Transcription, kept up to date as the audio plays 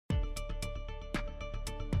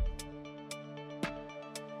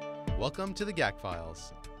Welcome to the GAC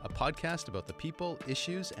Files, a podcast about the people,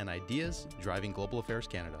 issues, and ideas driving Global Affairs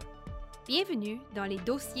Canada. Bienvenue dans les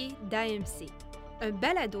dossiers d'AMC, un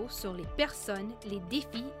balado sur les personnes, les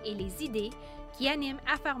défis et les idées qui animent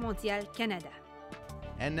Affaires mondiales Canada.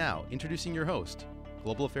 And now, introducing your host,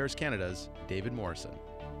 Global Affairs Canada's David Morrison.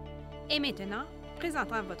 Et maintenant,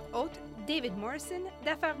 présentant votre hôte, David Morrison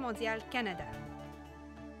d'Affaires mondiales Canada.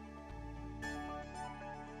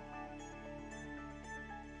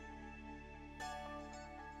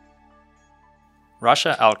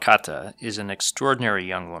 Rasha Al-Khatta is an extraordinary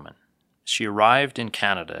young woman. She arrived in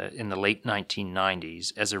Canada in the late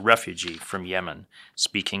 1990s as a refugee from Yemen,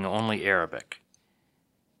 speaking only Arabic.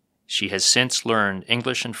 She has since learned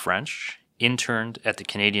English and French, interned at the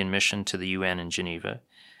Canadian Mission to the UN in Geneva,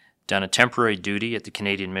 done a temporary duty at the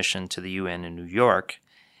Canadian Mission to the UN in New York,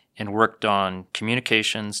 and worked on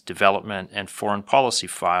communications, development, and foreign policy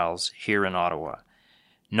files here in Ottawa.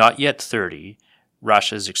 Not yet 30,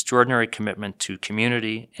 Rasha's extraordinary commitment to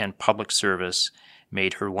community and public service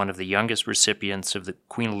made her one of the youngest recipients of the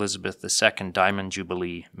Queen Elizabeth II Diamond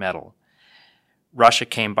Jubilee Medal. Rasha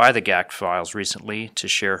came by the GAC Files recently to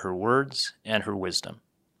share her words and her wisdom.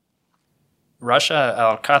 Rasha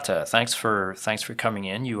Al-Khatta, thanks for coming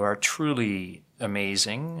in. You are truly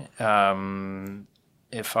amazing.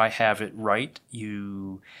 If I have it right,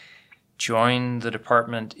 you joined the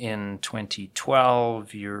department in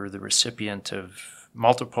 2012. You're the recipient of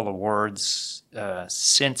multiple awards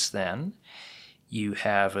since then. You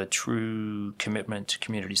have a true commitment to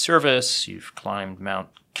community service. You've climbed Mount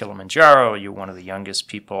Kilimanjaro. You're one of the youngest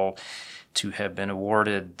people to have been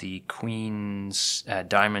awarded the Queen's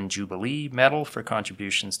Diamond Jubilee Medal for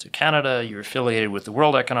contributions to Canada. You're affiliated with the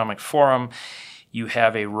World Economic Forum. You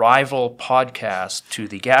have a rival podcast to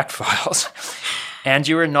the GAC Files. And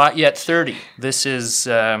you are not yet 30. This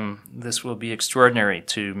will be extraordinary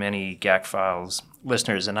to many GAC Files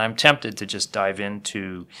listeners, and I'm tempted to just dive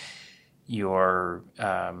into your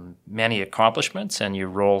many accomplishments and your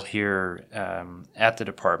role here at the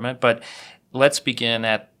department. But let's begin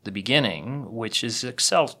at the beginning, which is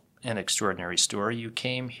itself an extraordinary story. You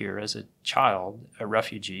came here as a child, a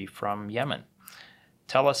refugee from Yemen.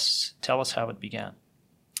 Tell us how it began.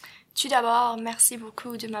 Tout d'abord, merci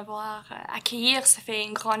beaucoup de m'avoir accueilli. Ça fait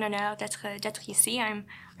un grand honneur d'être ici. I'm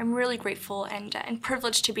really grateful and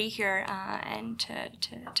privileged to be here and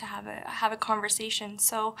to have a conversation.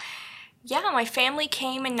 So, yeah, my family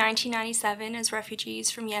came in 1997 as refugees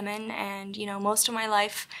from Yemen, and most of my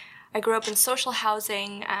life I grew up in social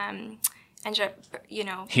housing. And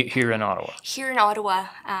here in Ottawa. Here in Ottawa,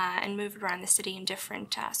 and moved around the city in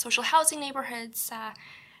different social housing neighborhoods.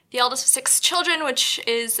 The eldest of 6 children, which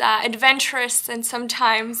is adventurous and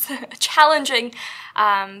sometimes challenging.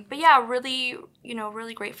 But yeah,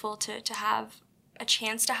 really grateful to have a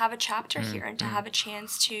chance to have a chapter here and to have a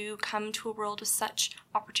chance to come to a world with such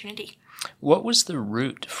opportunity. What was the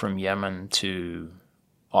route from Yemen to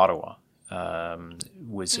Ottawa?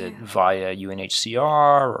 Was it via UNHCR,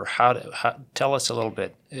 or how tell us a little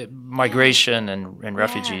bit? Migration and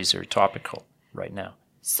refugees are topical right now.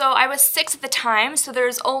 So I was 6 at the time, so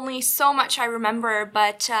there's only so much I remember,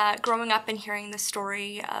 but growing up and hearing the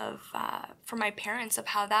story of from my parents of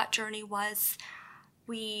how that journey was,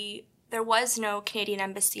 there was no Canadian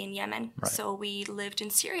embassy in Yemen, right. So we lived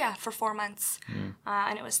in Syria for 4 months,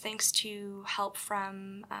 and it was thanks to help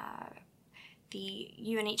from the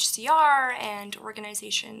UNHCR and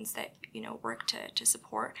organizations that work to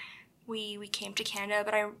support. We came to Canada,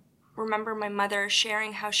 but I remember my mother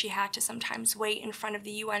sharing how she had to sometimes wait in front of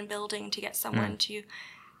the UN building to get someone to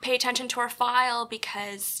pay attention to her file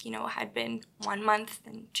because, it had been 1 month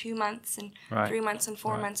and 2 months and 3 months and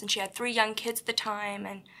 4 months, and she had 3 young kids at the time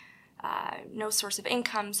and no source of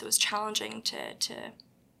income, so it was challenging to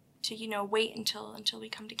wait until we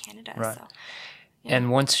come to Canada. Right. So, yeah.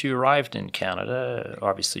 And once you arrived in Canada,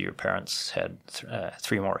 obviously your parents had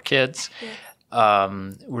 3 more kids. Yeah.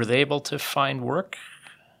 Were they able to find work?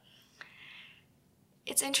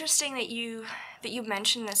 It's interesting that you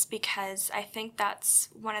mentioned this because I think that's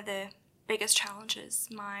one of the biggest challenges.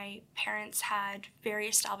 My parents had very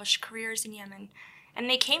established careers in Yemen, and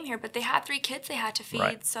they came here, but they had 3 kids they had to feed.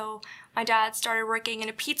 Right. So my dad started working in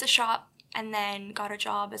a pizza shop and then got a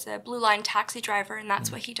job as a Blue Line taxi driver, and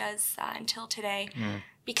that's what he does until today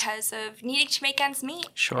because of needing to make ends meet.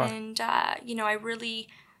 Sure. And,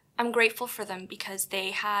 I'm grateful for them because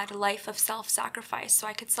they had a life of self-sacrifice, so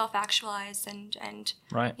I could self-actualize and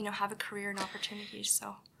right. Have a career and opportunities.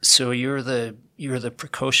 So you're the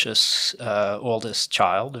precocious oldest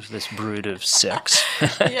child of this brood of 6.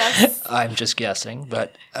 Yes. I'm just guessing,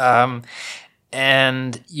 but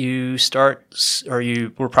And you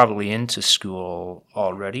were probably into school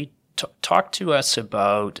already. Talk to us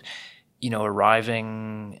about,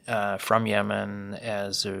 arriving from Yemen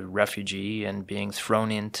as a refugee and being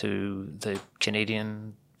thrown into the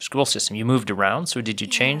Canadian school system. You moved around, so did you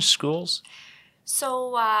change schools?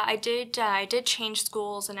 So I did change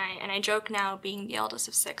schools, and I joke now, being the eldest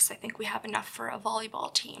of 6, I think we have enough for a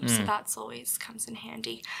volleyball team, so that's always comes in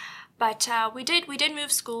handy. But we did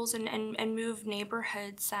move schools and move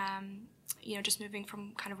neighborhoods, just moving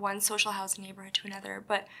from kind of one social housing neighborhood to another.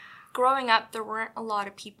 But growing up, there weren't a lot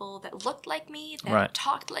of people that looked like me, that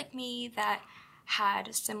talked like me, that had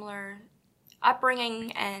a similar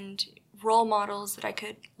upbringing and role models that I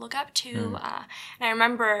could look up to. And I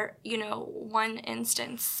remember, one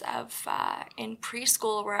instance of in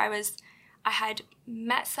preschool where I had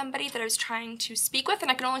met somebody that I was trying to speak with, and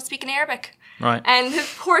I could only speak in Arabic. Right. And the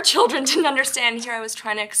poor children didn't understand. Here I was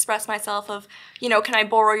trying to express myself of, can I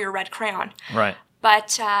borrow your red crayon? Right.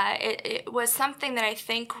 But it was something that I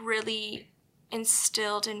think really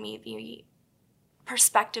instilled in me the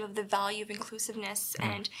perspective of the value of inclusiveness.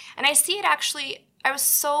 And I see it actually. I was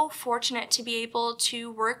so fortunate to be able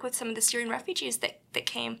to work with some of the Syrian refugees that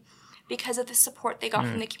came because of the support they got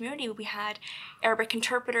from the community. We had Arabic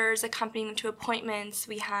interpreters accompanying them to appointments.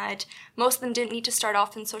 Most of them didn't need to start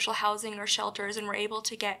off in social housing or shelters, and were able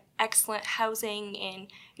to get excellent housing in,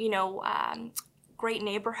 great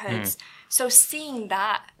neighborhoods. So seeing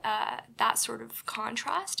that sort of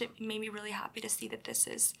contrast, it made me really happy to see that this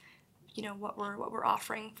is, what we're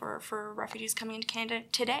offering for refugees coming into Canada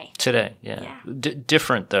today. Today, yeah.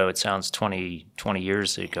 Different, though. It sounds 20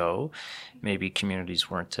 years ago. Maybe communities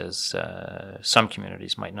weren't as, some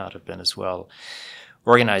communities might not have been as well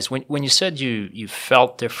organized. When you said you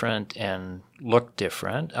felt different and looked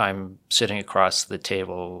different, I'm sitting across the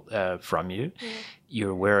table from you. Yeah.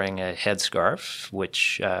 You're wearing a headscarf,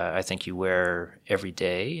 which I think you wear every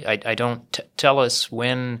day. I don't tell us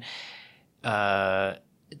when...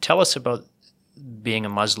 Tell us about being a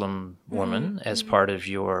Muslim woman as part of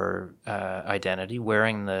your identity,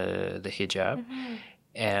 wearing the hijab,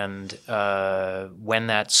 and when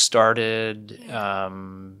that started,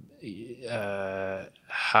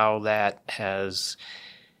 how that has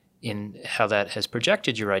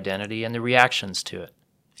projected your identity and the reactions to it.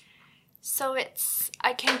 So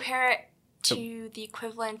I compare it to the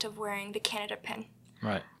equivalent of wearing the Canada pin.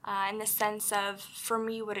 Right. In the sense of, for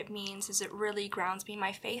me, what it means is it really grounds me in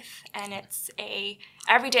my faith. And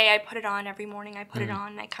every day I put it on, every morning I put it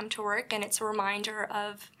on, and I come to work, and it's a reminder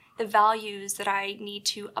of the values that I need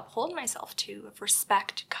to uphold myself to, of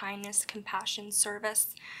respect, kindness, compassion,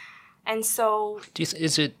 service. And so...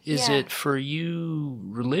 Is it for you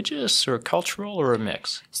religious or cultural or a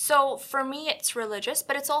mix? So for me, it's religious,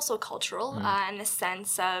 but it's also cultural in the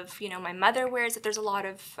sense of, my mother wears it. There's a lot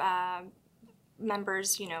of...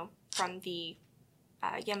 members, from the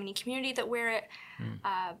Yemeni community that wear it,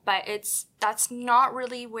 but that's not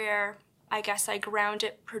really where I guess I ground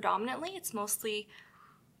it predominantly. It's mostly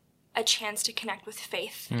a chance to connect with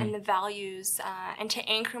faith and the values, and to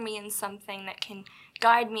anchor me in something that can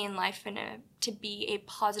guide me in life and to be a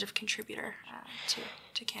positive contributor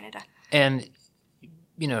to Canada. And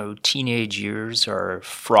teenage years are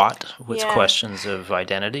fraught with questions of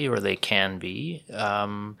identity, or they can be.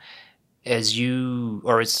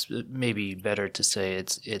 It's maybe better to say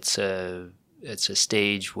it's a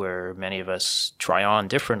stage where many of us try on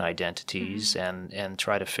different identities and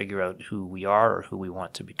try to figure out who we are or who we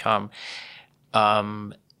want to become.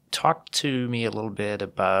 Talk to me a little bit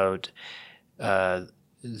about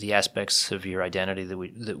the aspects of your identity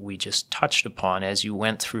that we just touched upon as you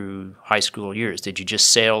went through high school years. Did you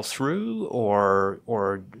just sail through,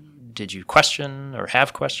 or did you question or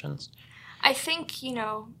have questions? I think,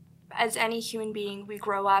 as any human being, we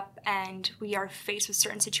grow up and we are faced with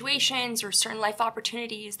certain situations or certain life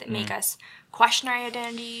opportunities that make us question our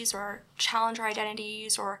identities or challenge our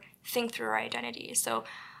identities or think through our identities. So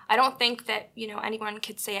I don't think that, anyone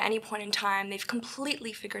could say at any point in time they've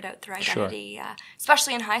completely figured out their identity,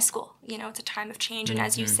 especially in high school. It's a time of change, and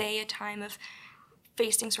as you say, a time of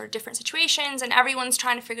facing sort of different situations, and everyone's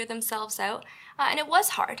trying to figure themselves out. And it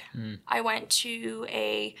was hard. I went to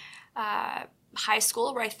a... high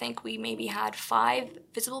school where I think we maybe had 5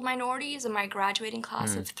 visible minorities in my graduating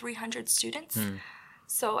class of 300 students.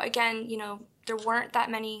 So again, there weren't that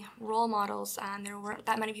many role models and there weren't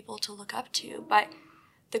that many people to look up to. But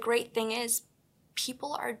the great thing is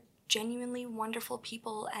people are genuinely wonderful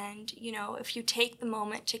people, and, if you take the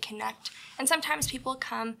moment to connect, and sometimes people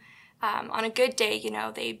come on a good day,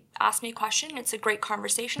 they ask me a question, it's a great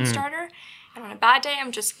conversation starter, and on a bad day,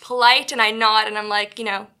 I'm just polite and I nod and I'm like,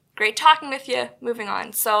 great talking with you, moving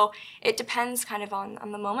on. So it depends kind of on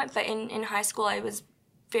the moment. But in high school, I was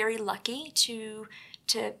very lucky to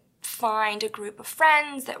find a group of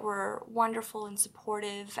friends that were wonderful and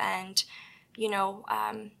supportive and,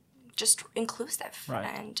 just inclusive,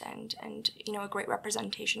 right. and a great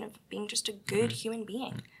representation of being just a good human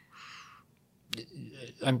being.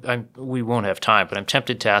 We won't have time, but I'm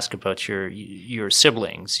tempted to ask about your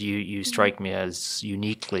siblings. You strike me as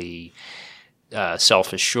uniquely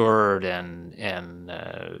self-assured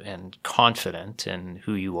and confident in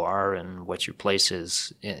who you are and what your place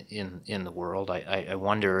is in the world. I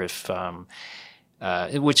wonder if,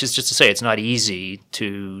 which is just to say, it's not easy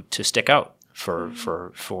to stick out for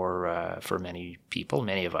many people,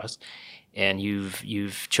 many of us. And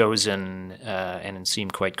you've chosen and seem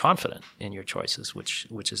quite confident in your choices,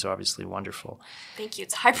 which is obviously wonderful. Thank you.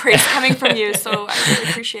 It's high praise coming from you, so I really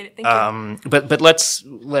appreciate it. Thank you. But let's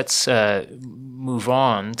move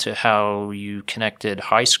on to how you connected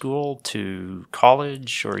high school to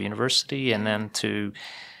college or university, and then to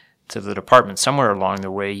the department. Somewhere along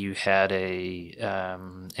the way, you had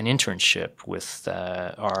an internship with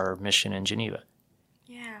our mission in Geneva.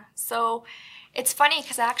 Yeah. So. It's funny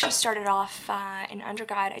because I actually started off in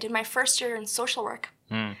undergrad. I did my first year in social work.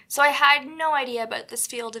 So I had no idea about this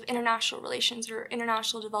field of international relations or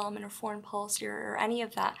international development or foreign policy or any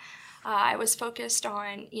of that. I was focused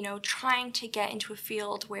on, trying to get into a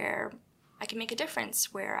field where I could make a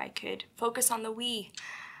difference, where I could focus on the we.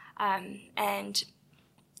 And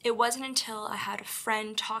it wasn't until I had a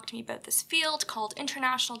friend talk to me about this field called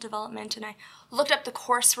international development, and I looked up the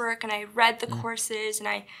coursework and I read the courses and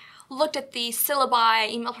I looked at the syllabi. I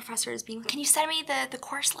emailed professors being, can you send me the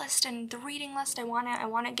course list and the reading list? I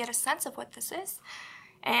want to get a sense of what this is.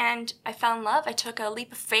 And I fell in love. I took a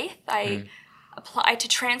leap of faith. I applied to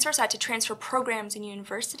transfer, so I had to transfer programs in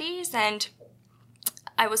universities, and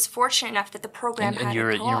I was fortunate enough that the program had and you're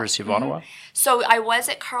a at co-op. University of Ottawa? So I was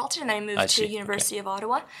at Carleton, and I moved to see. University of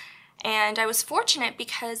Ottawa. And I was fortunate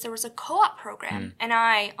because there was a co-op program, and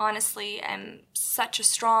I honestly am such a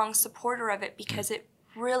strong supporter of it because it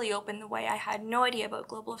really opened the way. I had no idea about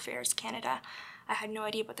Global Affairs Canada. I had no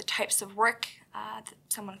idea about the types of work that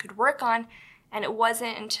someone could work on. And it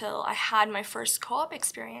wasn't until I had my first co-op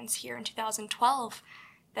experience here in 2012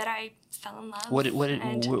 that I fell in love.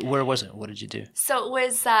 Where was it? What did you do? So it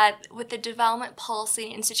was with the Development Policy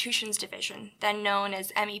and Institutions Division, then known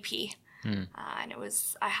as MEP. And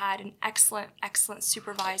I had an excellent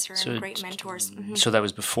supervisor and great mentors. So that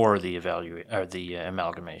was before the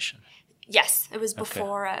amalgamation. Yes, it was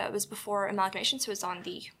before. It was before amalgamation, so it was on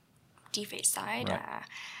the DFACE side. Right.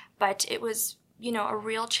 But it was, a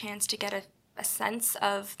real chance to get a sense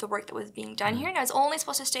of the work that was being done here. And I was only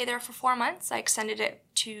supposed to stay there for 4 months. I extended it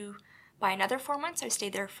by another 4 months. I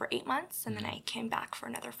stayed there for 8 months, and then I came back for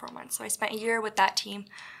another 4 months. So I spent a year with that team,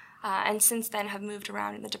 and since then have moved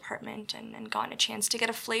around in the department and gotten a chance to get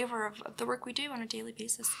a flavor of the work we do on a daily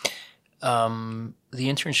basis. The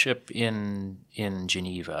internship in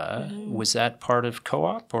Geneva, was that part of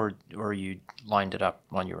co-op, or you lined it up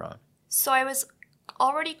on your own? So I was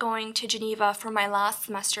already going to Geneva for my last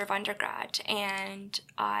semester of undergrad, and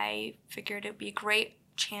I figured it would be a great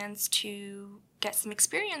chance to get some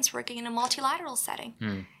experience working in a multilateral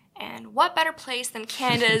setting. And what better place than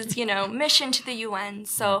Canada's, mission to the UN?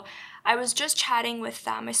 So I was just chatting with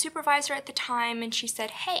my supervisor at the time, and she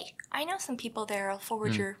said, hey, I know some people there. I'll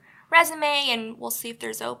forward your resume and we'll see if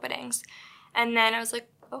there's openings. And then I was like,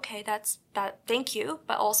 okay, thank you,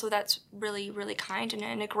 but also that's really, really kind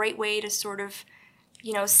and a great way to sort of,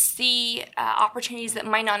 see opportunities that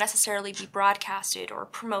might not necessarily be broadcasted or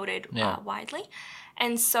promoted widely.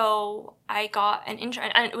 And so I got an intern,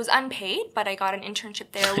 and it was unpaid, but I got an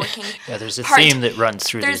internship there working. There's a theme that runs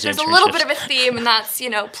through these internships. There's a little bit of a theme, and that's,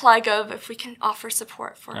 plug of if we can offer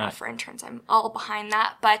support for interns. I'm all behind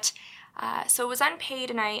that. But so it was unpaid,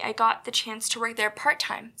 and I got the chance to work there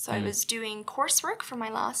part-time. So I was doing coursework for my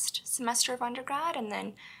last semester of undergrad, and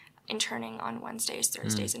then interning on Wednesdays,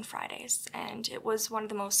 Thursdays, and Fridays. And it was one of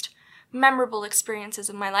the most memorable experiences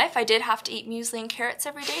of my life. I did have to eat muesli and carrots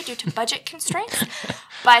every day due to budget constraints,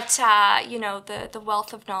 but the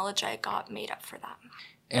wealth of knowledge I got made up for that.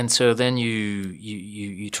 And so then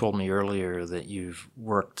you told me earlier that you've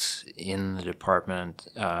worked in the department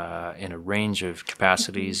in a range of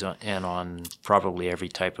capacities and on probably every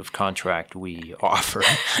type of contract we offer.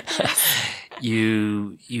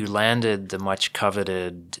 You landed the much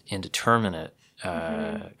coveted indeterminate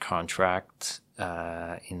contract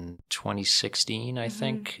in 2016, I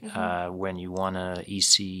think, when you won a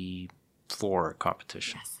EC floor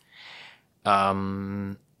competition. Yes.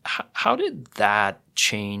 How did that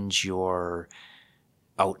change your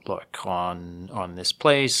outlook on this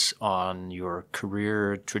place, on your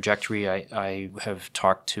career trajectory. I have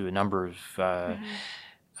talked to a number of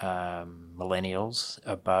millennials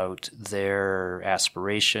about their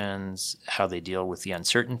aspirations, how they deal with the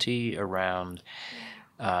uncertainty around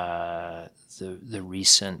the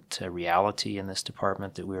recent reality in this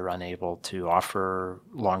department that we were unable to offer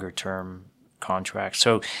longer term contracts.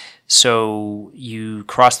 So you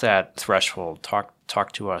crossed that threshold.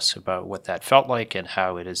 Talk to us about what that felt like and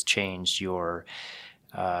how it has changed your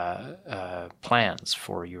plans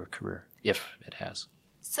for your career, if it has.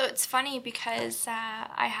 So it's funny because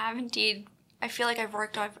I have indeed, I feel like I've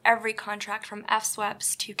worked on every contract from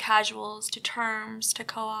FSWEPs to casuals to terms to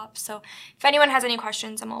co-ops. So if anyone has any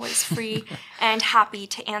questions, I'm always free and happy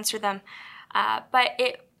to answer them. But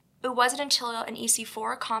it wasn't until an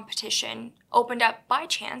EC4 competition opened up by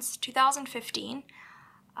chance, 2015,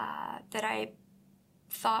 that I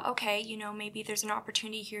thought, okay, maybe there's an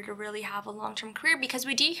opportunity here to really have a long-term career, because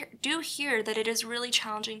we do hear that it is really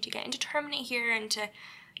challenging to get indeterminate here and to,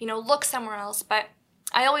 look somewhere else. But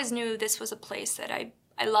I always knew this was a place that I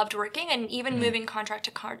loved working, and even moving contract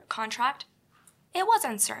to contract, it was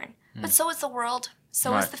uncertain. But so is the world.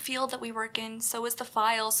 So is the field that we work in. So is the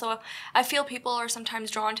file. So I feel people are sometimes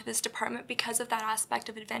drawn to this department because of that aspect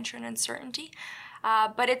of adventure and uncertainty.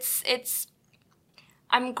 But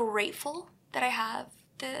I'm grateful that I have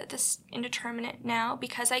this indeterminate now,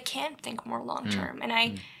 because I can think more long term, and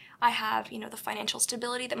I have the financial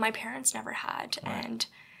stability that my parents never had, and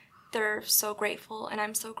they're so grateful, and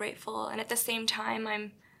I'm so grateful. And at the same time,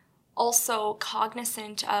 I'm also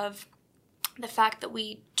cognizant of the fact that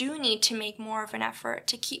we do need to make more of an effort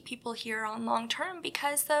to keep people here on long term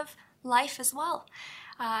because of life as well,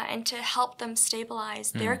 and to help them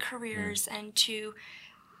stabilize their careers and to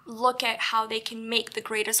look at how they can make the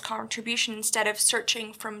greatest contribution instead of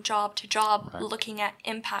searching from job to job, looking at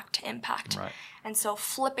impact to impact. Right. And so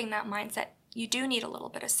flipping that mindset, you do need a little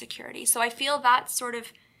bit of security. So I feel that's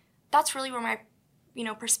really where my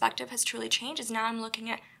perspective has truly changed, is now I'm looking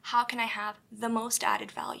at how can I have the most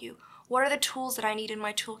added value? What are the tools that I need in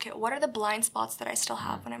my toolkit? What are the blind spots that I still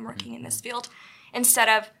have when I'm working in this field? Instead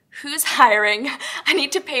of who's hiring, I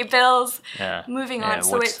need to pay bills, moving on.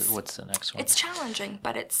 So what's the next one? It's challenging,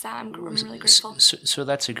 but I'm really grateful. So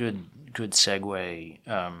that's a good segue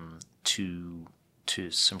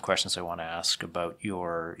to some questions I want to ask about you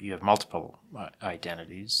have multiple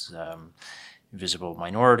identities, visible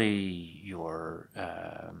minority, you're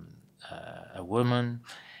a woman,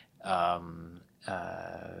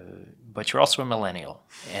 but you're also a millennial.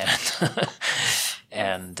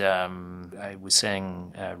 And I was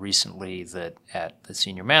saying recently that at the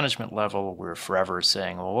senior management level, we're forever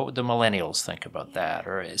saying, well, what would the millennials think about that?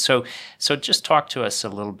 So just talk to us a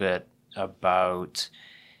little bit about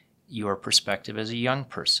your perspective as a young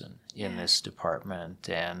person in this department,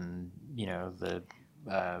 and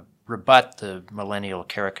rebut the millennial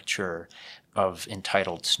caricature of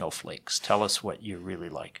entitled snowflakes. Tell us what you really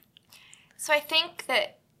like. So I think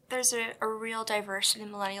that there's a real diversity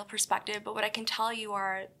in millennial perspective, but what I can tell you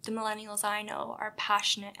are the millennials I know are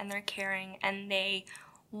passionate and they're caring, and they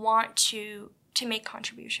want to make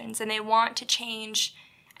contributions, and they want to change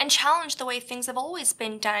and challenge the way things have always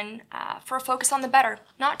been done, for a focus on the better.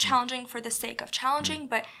 Not challenging for the sake of challenging,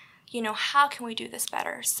 but how can we do this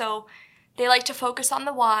better? So they like to focus on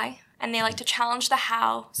the why, and they like to challenge the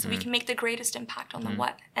how, so we can make the greatest impact on the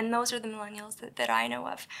what. And those are the millennials that I know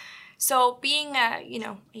of. So being a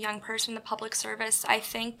young person in the public service, I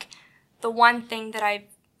think the one thing that I've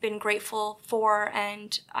been grateful for,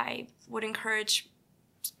 and I would encourage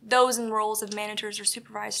those in roles of managers or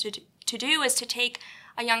supervisors to do, is to take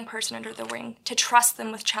a young person under the wing, to trust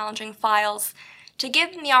them with challenging files, to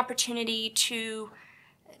give them the opportunity to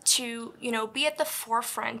be at the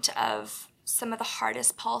forefront of some of the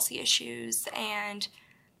hardest policy issues and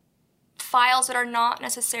files that would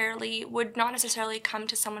not necessarily come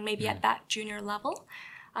to someone maybe at that junior level.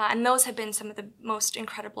 And those have been some of the most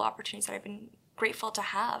incredible opportunities that I've been grateful to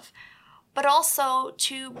have. But also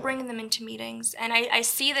to bring them into meetings. And I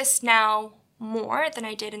see this now more than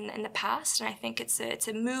I did in the past, and I think it's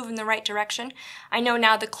a move in the right direction. I know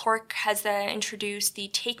now the clerk has introduced the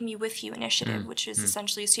Take Me With You initiative, which is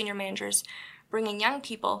essentially senior managers bringing young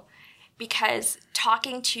people, because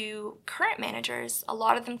talking to current managers, a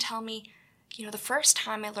lot of them tell me, the first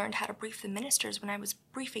time I learned how to brief the ministers when I was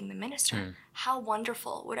briefing the minister. How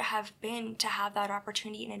wonderful would it have been to have that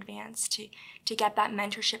opportunity in advance, to get that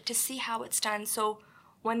mentorship, to see how it's done. So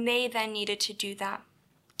when they then needed to do that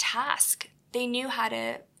task, they knew how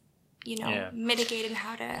to, mitigate and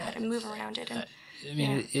how to move around it. And I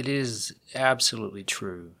mean, it is absolutely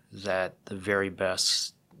true that the very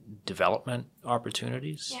best development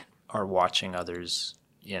opportunities are watching others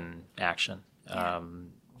in action.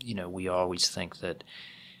 We always think that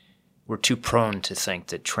we're too prone to think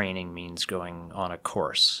that training means going on a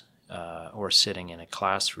course or sitting in a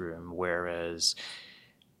classroom, whereas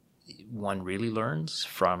one really learns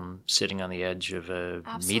from sitting on the edge of a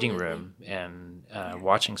meeting room and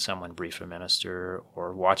watching someone brief a minister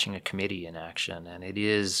or watching a committee in action. And it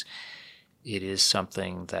is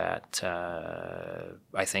something that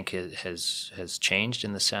I think has changed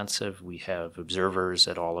in the sense of we have observers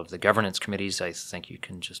at all of the governance committees. I think you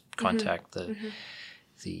can just contact the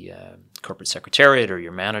corporate secretariat or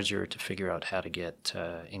your manager to figure out how to get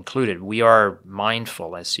included. We are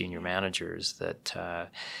mindful as senior managers that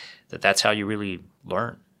that's how you really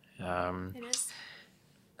learn. It is.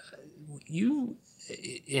 You,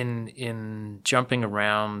 in jumping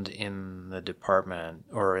around in the department,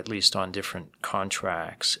 or at least on different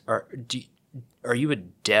contracts, are you a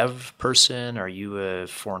dev person? Are you a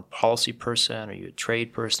foreign policy person? Are you a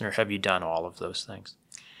trade person? Or have you done all of those things?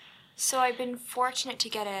 So I've been fortunate to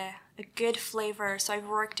get a good flavor. So I've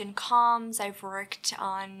worked in comms, I've worked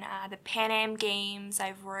on the Pan Am Games,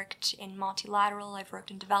 I've worked in multilateral, I've worked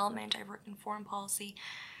in development, I've worked in foreign policy.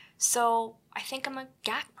 So I think I'm a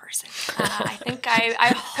GAC person. I think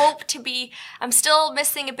I hope to be, I'm still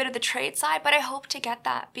missing a bit of the trade side, but I hope to get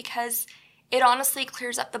that because it honestly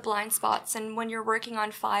clears up the blind spots. And when you're working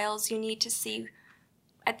on files, you need to see,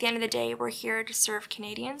 at the end of the day, we're here to serve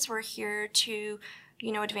Canadians. We're here to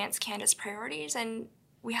advance Canada's priorities, and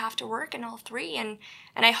we have to work in all three. And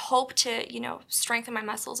I hope to, strengthen my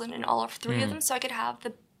muscles in all of three of them so I could have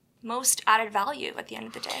the most added value at the end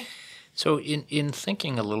of the day. So in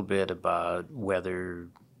thinking a little bit about whether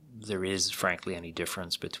there is, frankly, any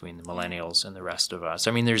difference between the millennials and the rest of us,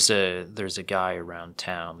 I mean, there's a guy around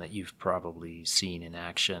town that you've probably seen in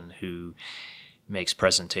action who makes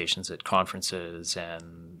presentations at conferences,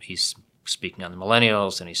 and he's speaking on the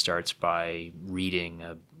millennials, and he starts by reading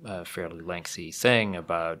a fairly lengthy thing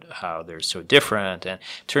about how they're so different. And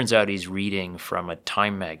it turns out he's reading from a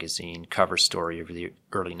Time magazine cover story of the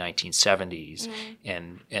early 1970s,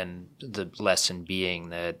 and the lesson being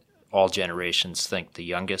that all generations think the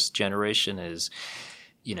youngest generation is,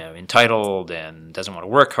 entitled and doesn't want to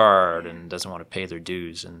work hard and doesn't want to pay their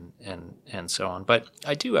dues and so on. But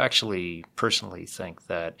I do actually personally think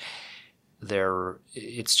that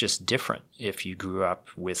it's just different. If you grew up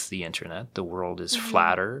with the internet, the world is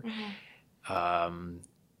flatter.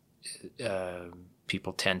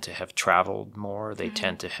 People tend to have traveled more. They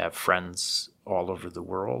tend to have friends all over the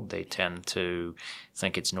world. They tend to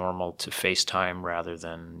think it's normal to FaceTime rather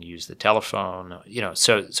than use the telephone.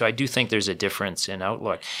 So I do think there's a difference in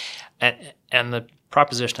outlook. And the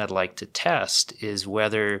proposition I'd like to test is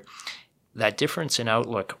whether that difference in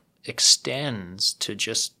outlook extends to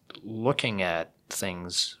just looking at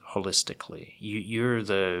things holistically.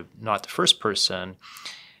 You're not the first person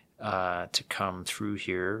to come through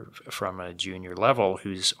here from a junior level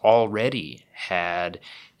who's already had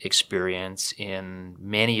experience in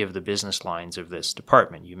many of the business lines of this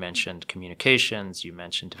department. You mentioned communications, you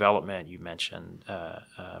mentioned development, you mentioned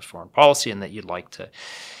foreign policy, and that you'd like to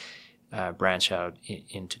branch out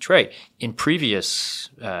into trade. In previous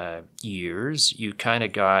years, you kind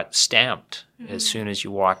of got stamped as soon as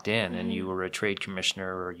you walked in, and you were a trade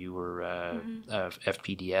commissioner or you were a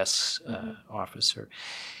FPDS officer.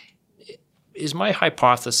 Is my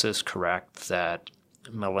hypothesis correct that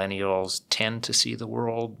millennials tend to see the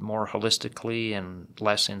world more holistically and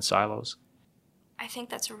less in silos? I think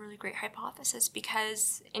that's a really great hypothesis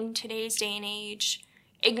because in today's day and age,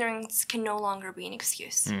 ignorance can no longer be an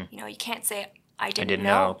excuse. You can't say, I didn't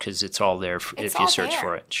know. Because it's all there if you search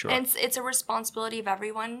for it. Sure. And it's a responsibility of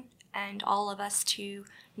everyone and all of us to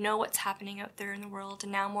know what's happening out there in the world.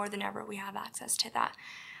 And now more than ever, we have access to that.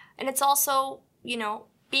 And it's also,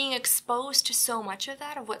 being exposed to so much of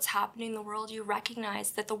that, of what's happening in the world, you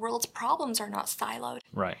recognize that the world's problems are not siloed.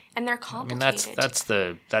 Right. And they're complicated. I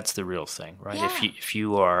mean, that's the real thing, right? Yeah. If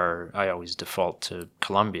you are, I always default to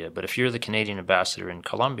Colombia, but if you're the Canadian ambassador in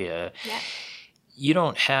Colombia, you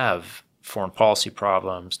don't have foreign policy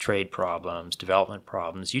problems, trade problems, development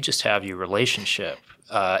problems. You just have your relationship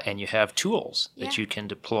and you have tools that you can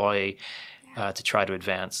deploy to try to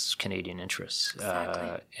advance Canadian interests.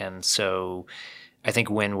 Exactly. And so I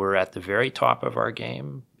think when we're at the very top of our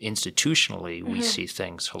game, institutionally, we see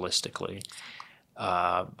things holistically.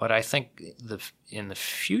 But I think in the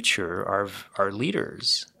future, our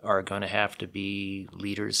leaders are going to have to be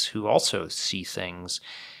leaders who also see things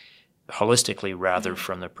holistically rather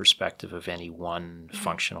from the perspective of any one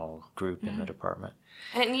functional group in the department.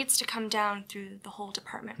 And it needs to come down through the whole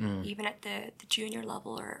department, even at the junior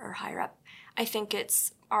level or higher up. I think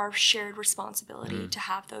it's our shared responsibility to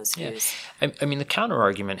have those views. I mean, the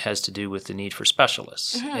counter-argument has to do with the need for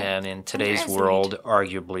specialists. And in today's world,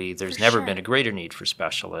 arguably, there's never been a greater need for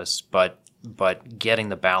specialists, but getting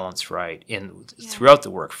the balance right throughout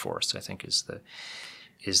the workforce, I think, is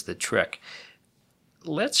the trick.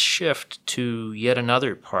 Let's shift to yet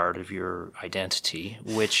another part of your identity,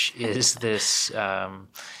 which is this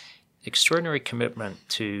extraordinary commitment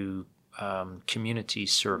to community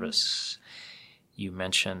service. You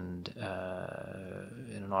mentioned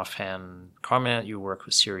in an offhand comment you work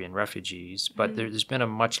with Syrian refugees, but there's been a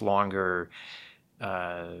much longer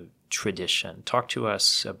tradition. Talk to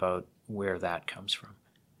us about where that comes from.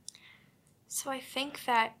 So I think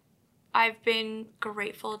that I've been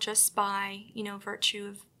grateful just by, virtue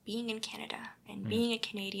of being in Canada and being a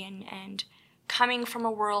Canadian and coming from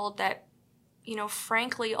a world that,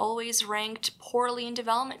 frankly, always ranked poorly in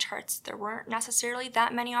development charts. There weren't necessarily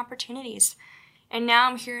that many opportunities. And now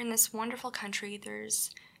I'm here in this wonderful country.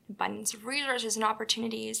 There's abundance of resources and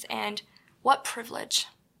opportunities, and what privilege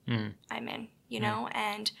I'm in,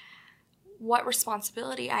 and what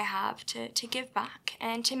responsibility I have to give back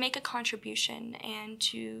and to make a contribution and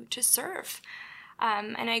to serve.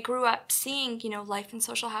 And I grew up seeing, life in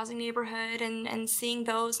social housing neighborhood and seeing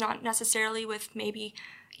those not necessarily with maybe,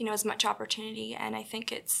 as much opportunity. And I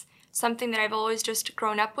think it's something that I've always just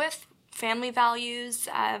grown up with, family values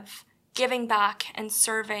of giving back and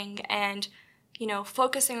serving and,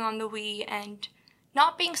 focusing on the we and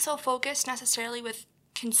not being so focused necessarily with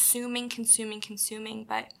consuming,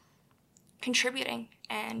 but contributing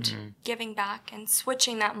and giving back and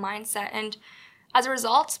switching that mindset. And as a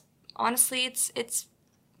result, honestly, it's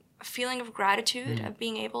a feeling of gratitude of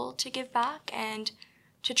being able to give back and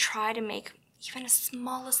to try to make even a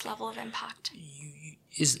smallest level of impact.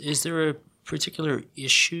 Is there a particular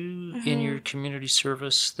issue in your community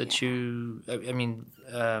service that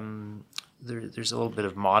there's a little bit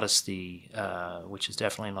of modesty, which is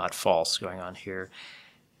definitely not false, going on here.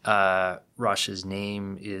 Rasha's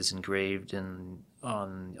name is engraved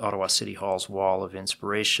on Ottawa City Hall's Wall of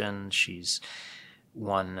Inspiration. She's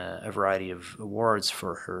won a variety of awards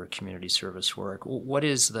for her community service work. What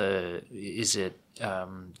is do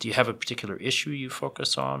you have a particular issue you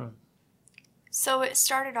focus on? So it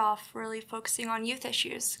started off really focusing on youth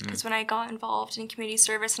issues, because when I got involved in community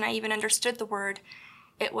service and I even understood the word,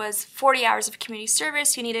 it was 40 hours of community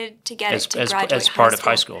service you needed to get it to graduate as part of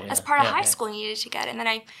high school. As part of high school, you needed to get it. And then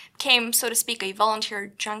I became, so to speak, a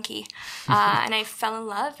volunteer junkie. And I fell in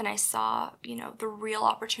love and I saw, the real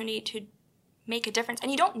opportunity to make a difference.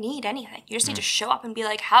 And you don't need anything. You just need to show up and be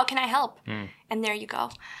like, how can I help? And there you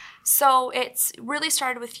go. So it's really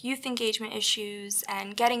started with youth engagement issues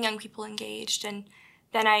and getting young people engaged. And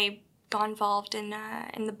then I got involved in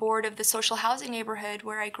the board of the social housing neighborhood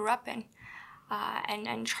where I grew up in.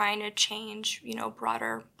 And trying to change,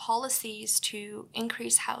 broader policies to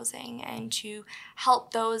increase housing and to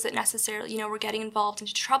help those that necessarily, were getting involved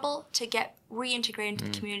into trouble to get reintegrated into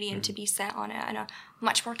the community and to be set on a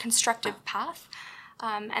much more constructive path.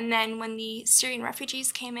 And then when the Syrian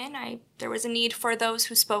refugees came in, there was a need for those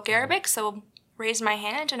who spoke Arabic, so raised my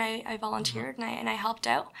hand and I volunteered and I helped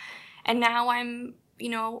out. And now I'm,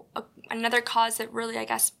 another cause that really, I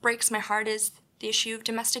guess, breaks my heart is the issue of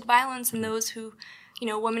domestic violence and those who,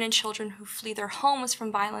 women and children who flee their homes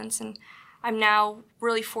from violence. And I'm now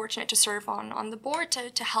really fortunate to serve on the board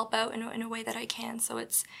to help out in a way that I can. So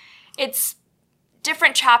it's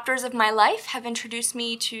different chapters of my life have introduced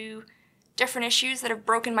me to different issues that have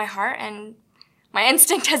broken my heart, and my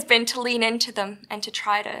instinct has been to lean into them and to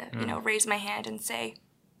try to, raise my hand and say,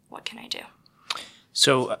 what can I do?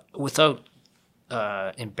 So without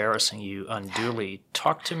embarrassing you unduly,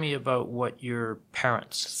 talk to me about what your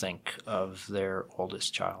parents think of their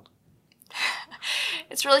oldest child.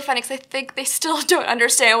 It's really funny because I think they still don't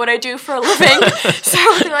understand what I do for a living. So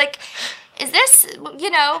they're like, is this,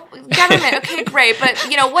 government? Okay, great. But,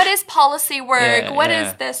 what is policy work? What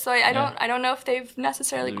is this? So I don't know if they've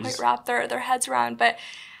necessarily quite wrapped their heads around. But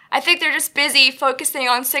I think they're just busy focusing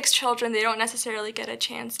on 6 children. They don't necessarily get a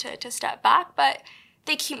chance to step back. But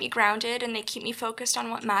they keep me grounded and they keep me focused on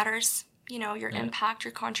what matters, your impact,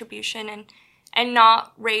 your contribution, and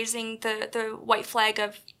not raising the white flag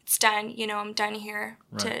of it's done, I'm done here,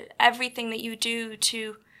 to everything that you do,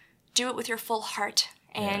 to do it with your full heart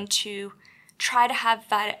and to try to have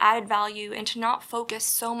that added value and to not focus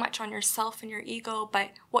so much on yourself and your ego, but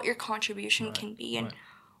what your contribution can be and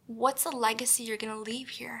what's the legacy you're going to leave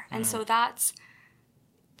here. And so that's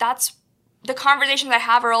the conversations I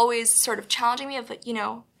have are always sort of challenging me of, you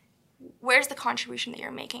know, where's the contribution that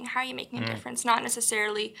you're making? How are you making a difference? Not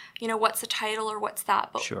necessarily, you know, what's the title or what's that,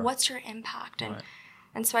 but what's your impact?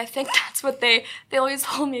 And so I think that's what they always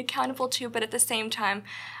hold me accountable to. But at the same time,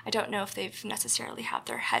 I don't know if they've necessarily had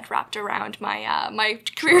their head wrapped around my my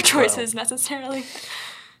career choices necessarily.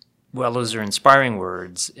 Well, those are inspiring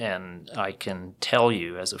words, and I can tell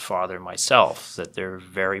you as a father myself that they're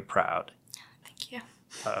very proud. Thank you.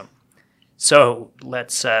 So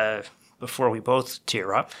let's, before we both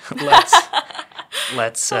tear up,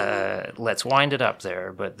 let's wind it up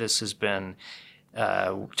there. But this has been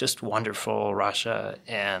just wonderful, Rasha,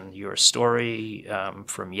 and your story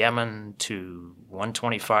from Yemen to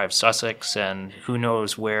 125 Sussex, and who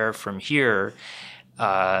knows where from here,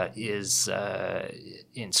 is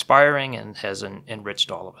inspiring and has enriched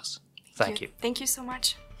all of us. Thank you. Thank you so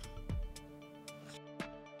much.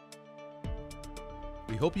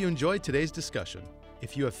 We hope you enjoyed today's discussion.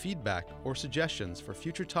 If you have feedback or suggestions for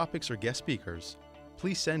future topics or guest speakers,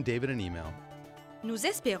 please send David an email. Nous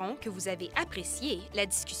espérons que vous avez apprécié la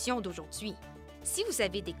discussion d'aujourd'hui. Si vous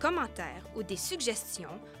avez des commentaires ou des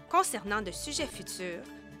suggestions concernant de sujets futurs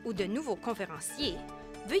ou de nouveaux conférenciers,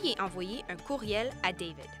 veuillez envoyer un courriel à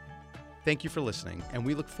David. Thank you for listening, and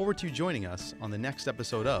we look forward to you joining us on the next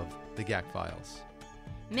episode of The GAC Files.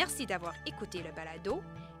 Merci d'avoir écouté le balado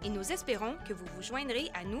et nous espérons que vous vous joindrez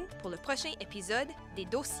à nous pour le prochain épisode des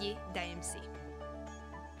dossiers d'AMC.